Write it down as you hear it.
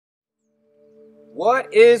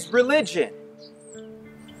What is religion?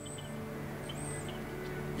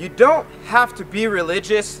 You don't have to be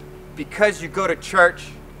religious because you go to church.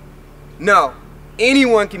 No,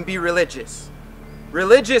 anyone can be religious.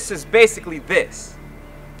 Religious is basically this: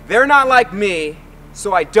 they're not like me,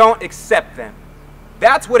 so I don't accept them.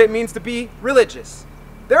 That's what it means to be religious.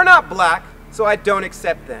 They're not black, so I don't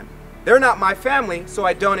accept them. They're not my family, so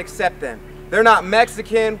I don't accept them. They're not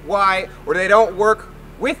Mexican, white, or they don't work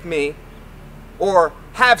with me, or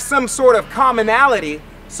have some sort of commonality,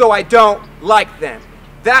 so I don't like them.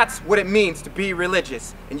 That's what it means to be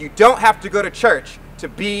religious. And you don't have to go to church to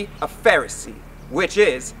be a Pharisee, which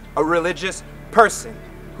is a religious person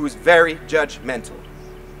who's very judgmental.